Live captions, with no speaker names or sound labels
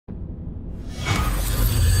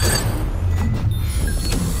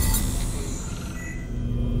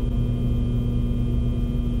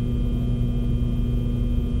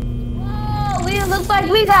like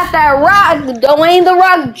we got that Rock, Dwayne the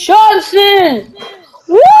Rock Johnson.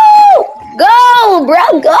 Woo! Go,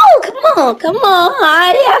 bro, go! Come on.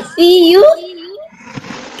 I see you.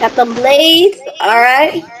 Got the blades. All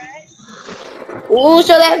right. Ooh,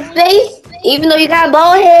 show that face. Even though you got a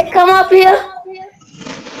bald head, come up here.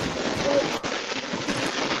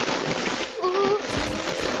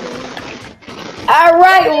 All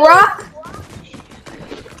right, Rock.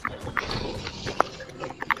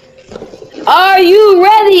 Are you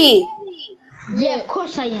ready? Yeah, of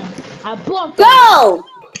course I am. I blocked. Go!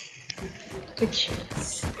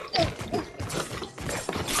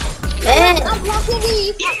 Man. I'm blocking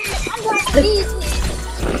these. I'm blocking these.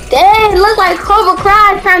 Dang, look like Cobra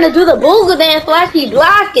Kai trying to do the booger dance while he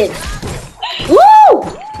blocking. Woo!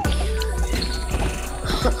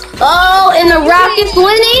 Oh, and the Rockets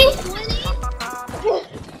winning?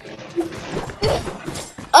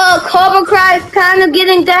 Cobra Kai's kind of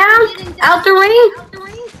getting down out the ring.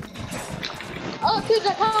 Oh, to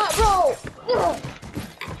the hot roll.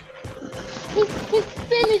 His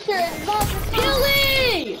finisher is not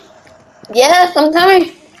killing. Yes, I'm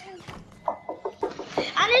coming.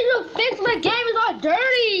 I need to fix my game. It's all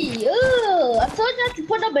dirty. Ugh. I told you not to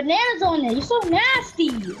put the bananas on it. You're so nasty.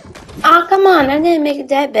 Oh, come on. I didn't make it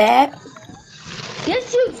that bad.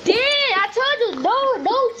 Yes, you did. I told you, no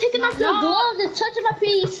taking off your gloves and touching my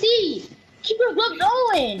PC. Keep your gloves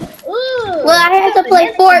going. Ugh. Well, I had to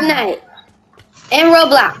play Fortnite and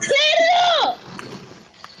Roblox. Clean it up.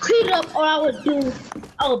 Clean it up, or I would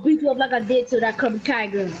beat you up like I did to that Cobra Kai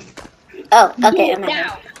girl. Oh, okay. Do it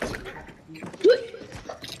now. Do it.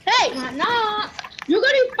 Hey, nah. You're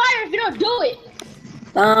gonna be fired if you don't do it.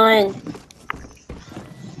 Fine.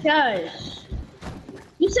 Guys,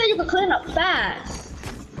 you said you could clean up fast.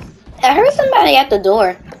 I heard somebody at the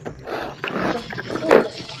door.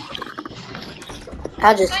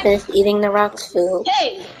 I just finished eating the Rock's food.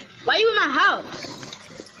 Hey, why you in my house?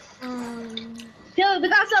 Yo, we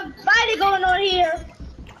got some fighting going on here.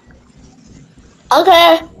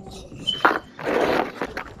 Okay.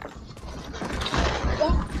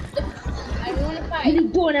 I want to What fight. are you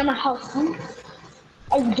doing in my house, huh?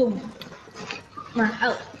 What are you doing? My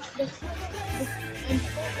house.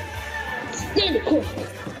 Stand it, quick.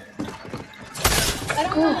 I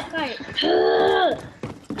don't want to fight.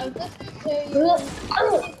 I'm just going to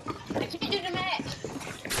I can't do the match.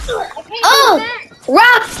 I can't do the match.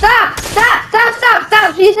 Rock, stop!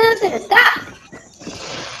 She's innocent. Stop!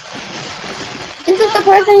 This is the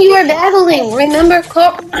person you were battling. Remember,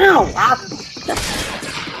 Ow, Rock.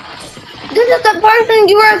 This is the person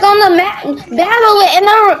you were on the battle with in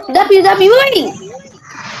the WWE.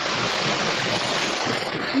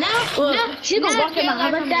 Now, she's gonna walk in my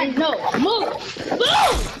house like that. No, move!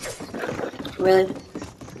 Really?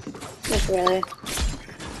 Just really?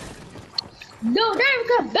 No, never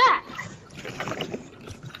come back.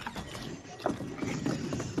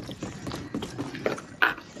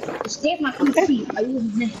 Stay at my PC. Are you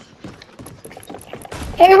listening?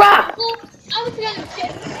 Hey, Rock. Well, I was gonna say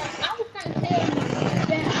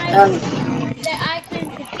that I can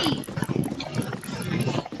defeat.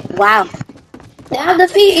 Wow. I'll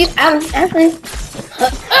defeat you. Actually.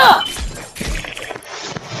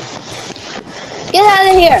 Get out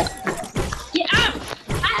of here. Get out!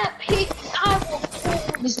 I have picked up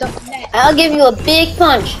this stuff. I'll give you a big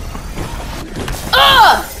punch.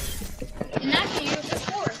 And actually, you're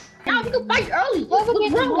before. Now we can fight early. Whoever What's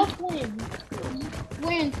gets the wrong? most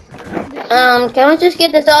wins. Can we just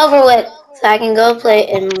get this over with so I can go play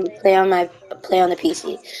on the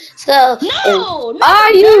PC? So, No!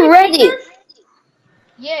 are you ready?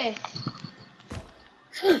 Yes.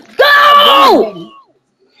 Go!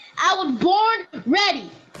 I was born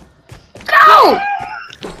ready. Go!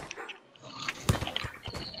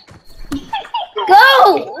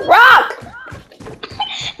 Go! Rock!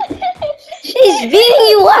 She's beating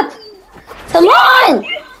you up! Come on!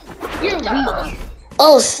 You're weak.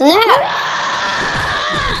 Oh, snap!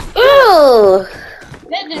 Ooh!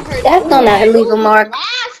 That didn't hurt. That's not a legal mark.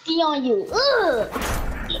 Nasty on you. Ugh.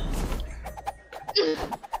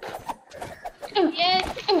 Yes.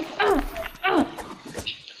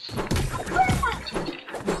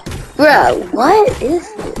 Bro, what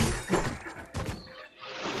is this?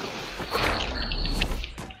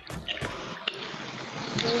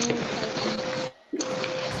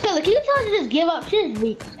 Philly, can you tell her to just give up? She's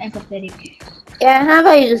weak and pathetic. Yeah, how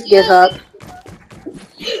about you just give up?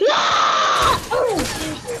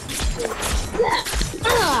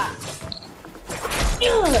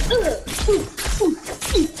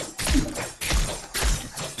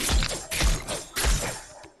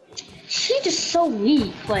 She's just so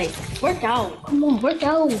weak. Like, work out. Come on, work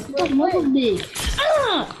out. Don't move me.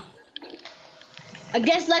 I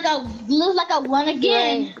guess like I look like I won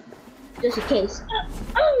again. Just in case.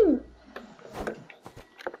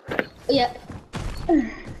 Yeah.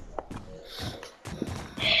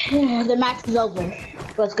 The match is over.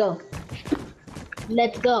 Let's go.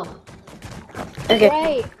 Let's go. Okay.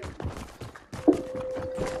 Right.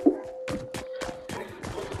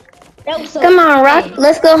 That was so Come on, Rock. funny.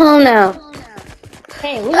 Let's go home now.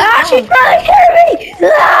 Hey, where's Ah, she's the trying to carry me.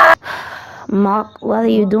 Ah! Mark, what are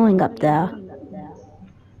you doing up there?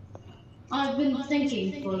 I've been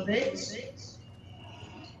thinking for a bit.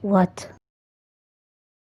 What?